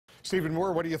Stephen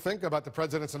Moore, what do you think about the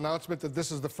president's announcement that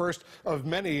this is the first of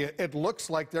many? It looks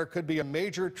like there could be a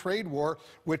major trade war,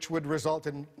 which would result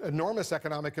in enormous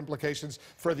economic implications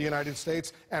for the United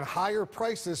States and higher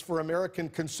prices for American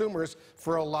consumers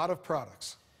for a lot of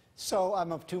products. So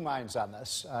I'm of two minds on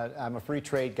this. I'm a free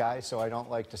trade guy, so I don't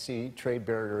like to see trade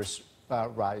barriers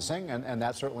rising, and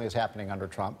that certainly is happening under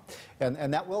Trump.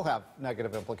 And that will have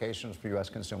negative implications for U.S.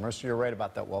 consumers. So you're right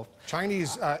about that, Wolf.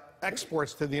 Chinese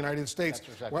exports to the United States,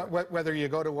 exactly right. Whether you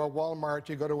go to a Walmart,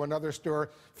 you go to another store,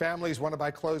 families want to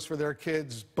buy clothes for their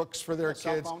kids, books for their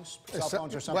kids. Cell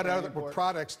phones or something. What other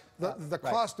products, the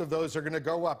cost of those are going to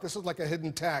go up. This is like a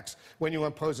hidden tax when you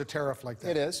impose a tariff like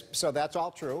that. It is. So that's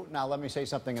all true. Now let me say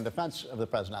something in defense of the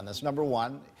president on this. Number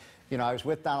one, you know, I was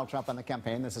with Donald Trump on the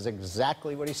campaign. This is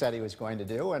exactly what he said he was going to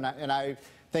do. And I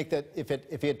think that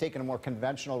if he had taken a more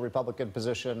conventional Republican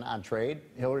position on trade,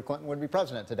 Hillary Clinton would be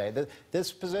president today.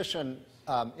 This position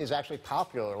is actually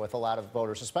popular with a lot of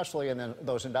voters, especially in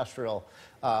those industrial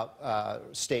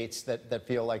states that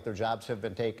feel like their jobs have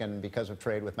been taken because of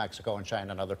trade with Mexico and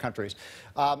China and other countries.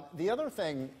 The other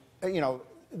thing, you know,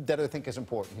 that I think is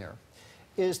important here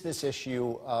is this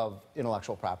issue of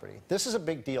intellectual property. This is a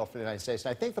big deal for the United States,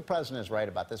 and I think the president is right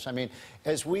about this. I mean,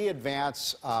 as we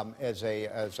advance as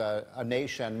a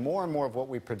nation, more and more of what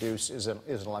we produce is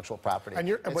intellectual property. And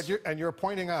you're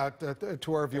pointing out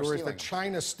to our viewers that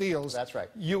China steals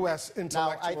U.S.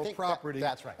 intellectual property.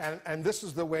 That's right. And this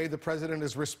is the way the president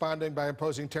is responding by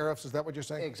imposing tariffs. Is that what you're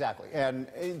saying? Exactly. And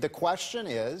the question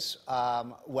is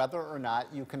whether or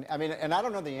not you can. I mean, and I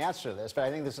don't know the answer to this, but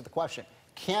I think this is the question.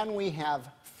 Can we have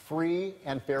free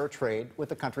and fair trade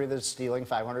with a country that's stealing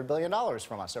 $500 billion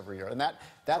from us every year? And that's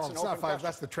an open question.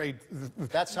 That's the trade.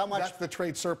 That's how much. That's the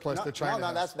trade surplus that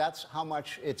China has. That's how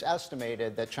much it's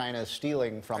estimated that China is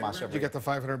stealing from us every year. You get the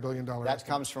 $500 billion. That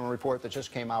comes from a report that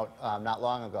just came out not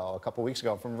long ago, a couple weeks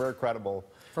ago, from a very credible.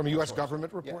 From a U.S.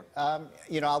 government report? Yeah.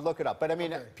 You know, I'll look it up. But I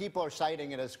mean, people are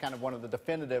citing it as kind of one of the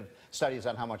definitive studies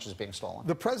on how much is being stolen.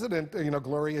 The president, you know,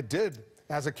 Gloria, did,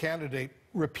 as a candidate,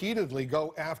 repeatedly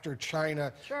go after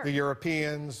China, the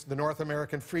Europeans, the North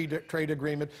American Free Trade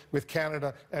Agreement with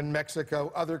Canada and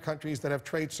Mexico, other countries that have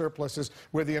trade surpluses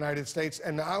with the United States.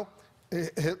 And now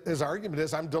his argument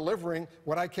is, I'm delivering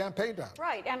what I campaigned on.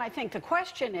 Right, and I think the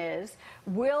question is,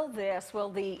 will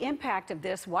the impact of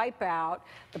this wipe out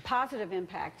the positive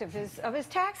impact of his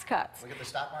tax cuts? Look at the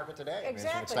stock market today.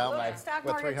 Exactly, look at the stock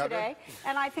market today.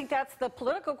 And I think that's the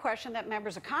political question that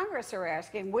members of Congress are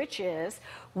asking, which is,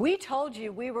 we told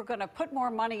you we were going to put more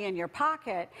money in your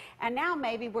pocket, and now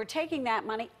maybe we're taking that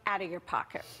money out of your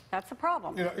pocket. That's the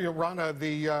problem. You know, Rana,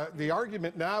 the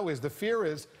argument now is, the fear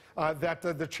is, that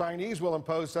the Chinese will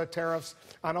impose tariffs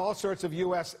on all sorts of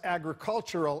U.S.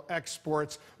 agricultural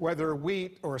exports, whether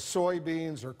wheat or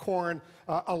soybeans or corn,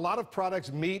 a lot of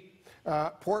products, meat,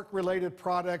 pork-related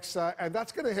products, and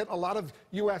that's going to hit a lot of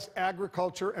U.S.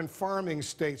 agriculture and farming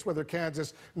states, whether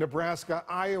Kansas, Nebraska,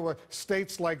 Iowa,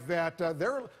 states like that.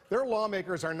 Their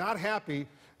lawmakers are not happy,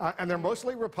 and they're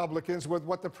mostly Republicans, with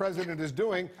what the president is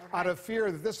doing out of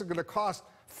fear that this is going to cost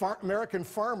American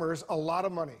farmers a lot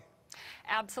of money.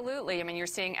 Absolutely. I mean, you're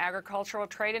seeing agricultural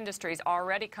trade industries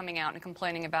already coming out and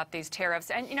complaining about these tariffs.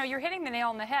 And, you know, you're hitting the nail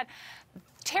on the head.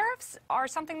 Tariffs are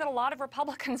something that a lot of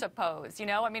Republicans oppose, you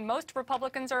know. I mean, most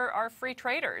Republicans are free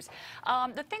traders.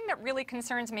 The thing that really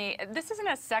concerns me, this isn't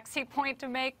a sexy point to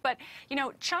make, but, you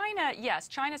know, China, yes,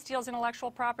 China steals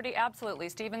intellectual property, absolutely.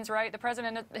 Stephen's right. The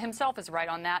president himself is right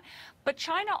on that. But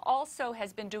China also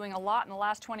has been doing a lot in the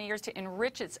last 20 years to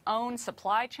enrich its own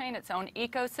supply chain, its own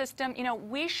ecosystem. You know,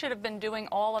 we should have been doing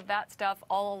all of that stuff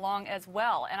all along as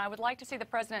well. And I would like to see the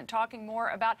president talking more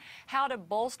about how to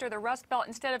bolster the Rust Belt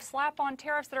instead of slap on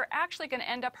tariffs that are actually going to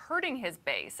end up hurting his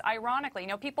base. Ironically, you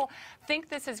know, people think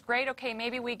this is great. Okay,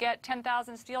 maybe we get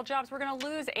 10,000 steel jobs. We're going to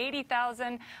lose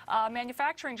 80,000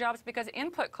 manufacturing jobs because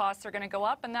input costs are going to go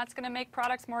up, and that's going to make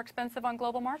products more expensive on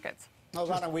global markets. Well,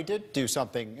 Rana, we did do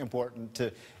something important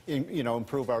to, you know,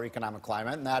 improve our economic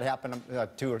climate, and that happened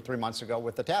 2 or 3 months ago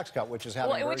with the tax cut, which is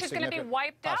having which is going to be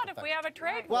wiped out if we have a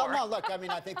trade Well, war. no, look, I mean,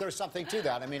 I think there's something to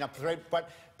that. I mean,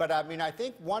 but I mean, I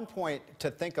think one point to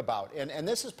think about, and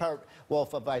this is part,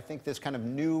 Wolf, of I think this kind of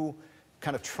new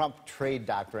kind of Trump trade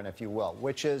doctrine, if you will,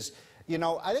 which is, you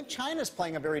know, I think China's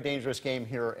playing a very dangerous game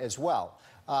here as well.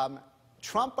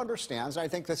 Trump understands, and I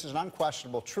think this is an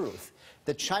unquestionable truth,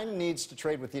 that China needs to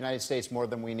trade with the United States more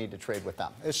than we need to trade with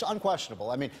them. It's unquestionable.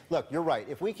 I mean, look, you're right.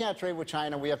 If we can't trade with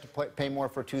China, we have to pay more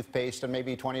for toothpaste and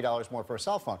maybe $20 more for a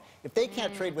cell phone. If they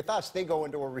can't trade with us, they go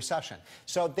into a recession.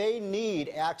 So they need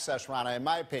access, Rana, in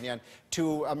my opinion,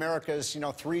 to America's,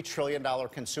 $3 trillion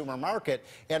consumer market.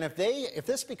 And if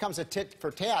this becomes a tit for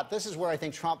tat, this is where I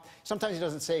think Trump, sometimes he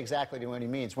doesn't say exactly what he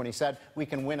means. When he said we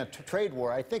can win a trade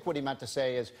war, I think what he meant to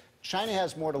say is China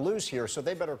has more to lose here, so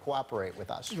they better cooperate with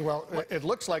us. Well, it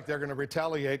looks like they're going to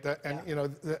retaliate, and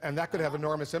and that could have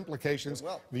enormous implications.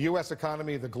 The U.S.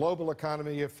 economy, the global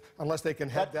economy, unless they can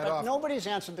head that off. But nobody's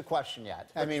answered the question yet.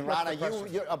 I mean, Rana,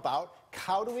 you're about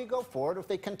how do we go forward if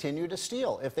they continue to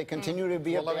steal, if they continue to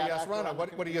be a bad actor? Let me ask Rana,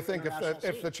 what do you think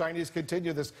if the Chinese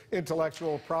continue this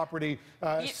intellectual property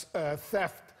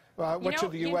theft? What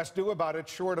should the U.S. do about it,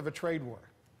 short of a trade war?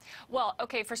 Well,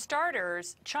 okay, for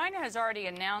starters, China has already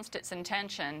announced its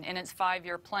intention in its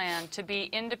 5-year plan to be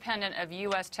independent of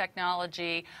U.S.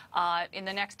 technology in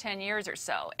the next 10 years or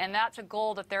so. And that's a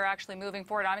goal that they're actually moving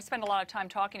forward. I spend a lot of time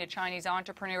talking to Chinese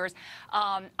entrepreneurs.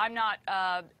 I'm not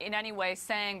in any way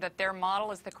saying that their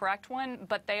model is the correct one,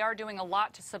 but they are doing a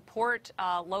lot to support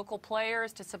local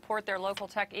players, to support their local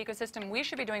tech ecosystem. We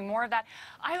should be doing more of that.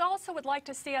 I also would like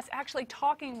to see us actually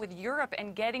talking with Europe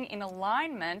and getting in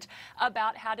alignment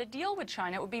about how to deal with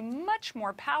China. It would be much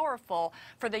more powerful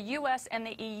for the U.S. and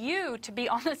the EU to be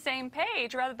on the same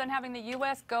page rather than having the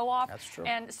U.S. go off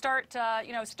and start a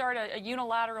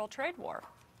unilateral trade war.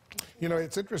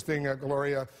 It's interesting,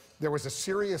 Gloria. There was a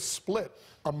serious split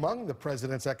among the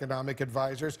president's economic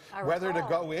advisors whether to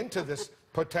go into this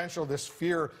this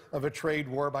fear of a trade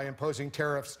war by imposing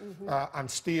tariffs on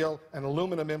steel and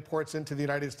aluminum imports into the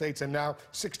United States, and now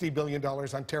 $60 billion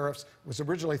on tariffs. It was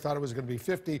originally thought it was going to be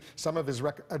 50. Some of his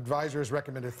advisors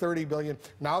recommended $30 billion.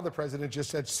 Now the president just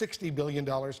said $60 billion,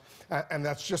 and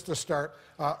that's just the start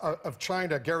of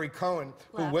China. Gary Cohn,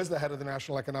 who was the head of the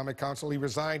National Economic Council, he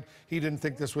resigned. He didn't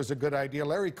think this was a good idea.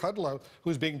 Larry Kudlow,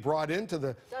 who's being brought into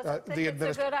the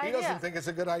administration, he doesn't think it's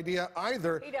a good idea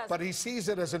either, but he sees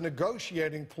it as a negotiating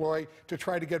ploy to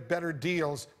try to get better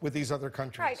deals with these other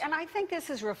countries. Right, and I think this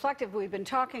is reflective. We've been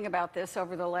talking about this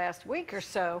over the last week or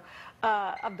so,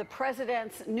 of the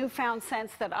president's newfound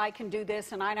sense that I can do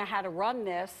this and I know how to run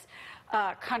this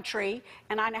country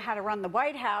and I know how to run the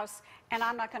White House, and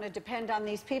I'm not going to depend on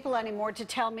these people anymore to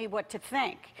tell me what to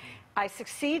think. I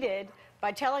succeeded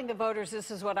by telling the voters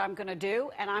this is what I'm going to do,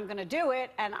 and I'm going to do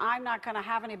it, and I'm not going to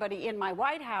have anybody in my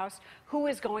White House who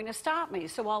is going to stop me.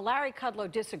 So while Larry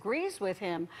Kudlow disagrees with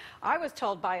him, I was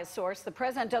told by a source the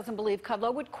president doesn't believe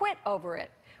Kudlow would quit over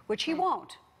it, which he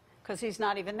won't, because he's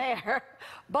not even there.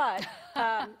 But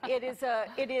it is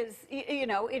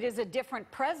a different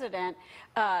president,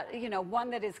 one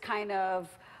that is kind of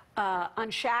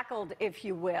unshackled, if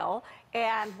you will.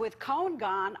 And with Cohn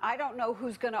gone, I don't know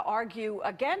who's going to argue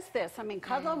against this. I mean,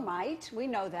 Kudlow might. We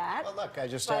know that. Well, look, I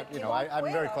just,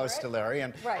 I'm very close to Larry.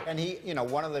 And he,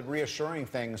 one of the reassuring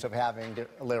things of having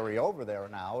Larry over there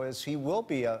now is he will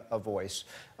be a voice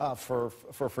for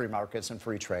free markets and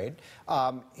free trade.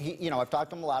 I've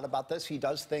talked to him a lot about this. He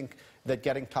does think that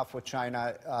getting tough with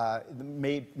China,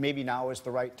 maybe now is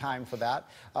the right time for that.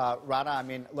 Rana, I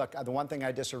mean, look, the one thing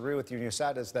I disagree with you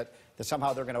said is that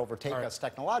somehow they're going to overtake us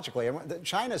technologically. And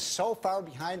China is so far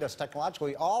behind us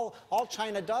technologically. All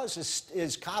China does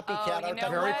is copycat our technology.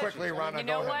 Very quickly, Rana, you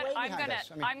know what?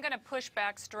 I'm going to push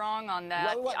back strong on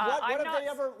that. What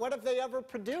have they ever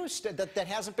produced that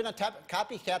hasn't been a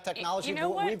copycat technology? You know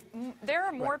what? There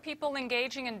are more people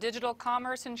engaging in digital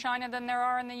commerce in China than there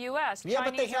are in the U.S. Yeah,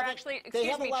 but they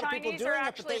have a lot of people doing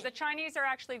it. The Chinese are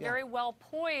actually very well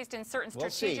poised in certain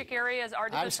strategic areas,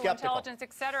 artificial intelligence,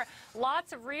 et cetera.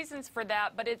 Lots of reasons for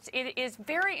that, but it is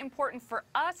very important for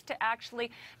us to actually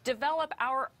develop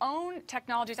our own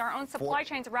technologies, our own supply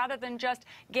chains, rather than just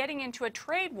getting into a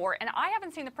trade war. And I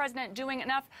haven't seen the president doing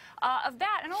enough of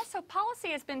that. And also, policy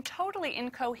has been totally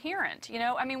incoherent.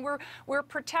 I mean, we're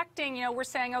protecting. We're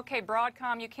saying, okay,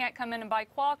 Broadcom, you can't come in and buy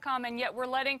Qualcomm, and yet we're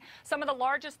letting some of the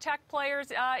largest tech players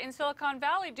in Silicon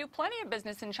Valley do plenty of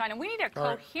business in China. We need a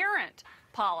coherent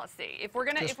policy. If we're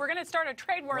gonna start a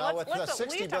trade war, let's at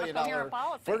least have a coherent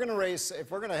policy. If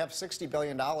we're gonna have $60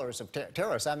 billion of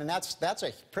tariffs, I mean that's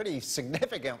a pretty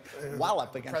significant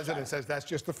wallop against The president says that's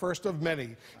just the first of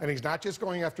many, and he's not just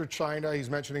going after China. He's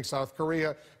mentioning South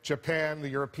Korea, Japan, the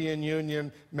European Union,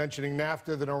 mentioning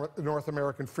NAFTA, the North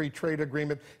American Free Trade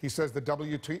Agreement. He says the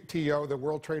WTO, the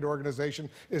World Trade Organization,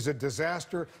 is a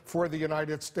disaster for the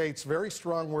United States. Very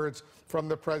strong words from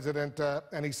the president,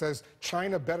 and he says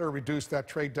China better reduce that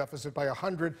trade deficit by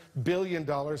 $100 billion,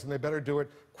 and they better do it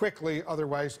quickly.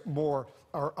 Otherwise, more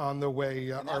are on the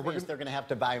way. And that means they're going to have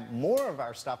to buy more of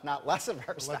our stuff, not less of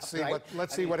our stuff.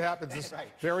 Let's see what happens. This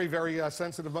very, very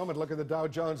sensitive moment. Look at the Dow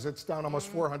Jones. It's down almost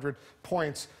 400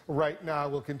 points right now.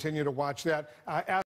 We'll continue to watch that.